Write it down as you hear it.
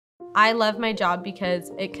I love my job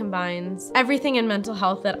because it combines everything in mental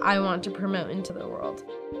health that I want to promote into the world.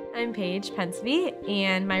 I'm Paige Pensivy,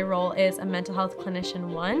 and my role is a Mental Health Clinician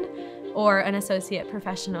 1 or an Associate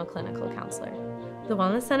Professional Clinical Counselor. The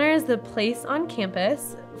Wellness Center is the place on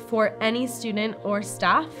campus for any student or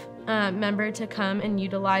staff member to come and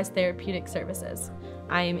utilize therapeutic services.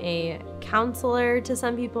 I am a counselor to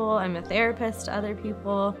some people, I'm a therapist to other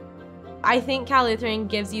people. I think Cal Lutheran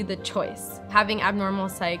gives you the choice. Having abnormal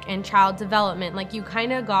psych and child development, like you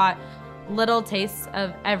kind of got little tastes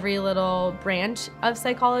of every little branch of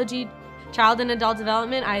psychology. Child and adult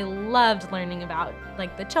development, I loved learning about,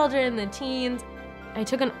 like the children, the teens. I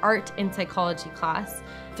took an art and psychology class.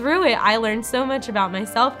 Through it, I learned so much about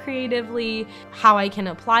myself creatively, how I can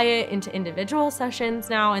apply it into individual sessions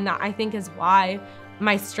now, and that I think is why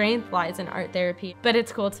my strength lies in art therapy. But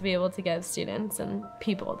it's cool to be able to give students and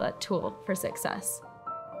people that tool for success.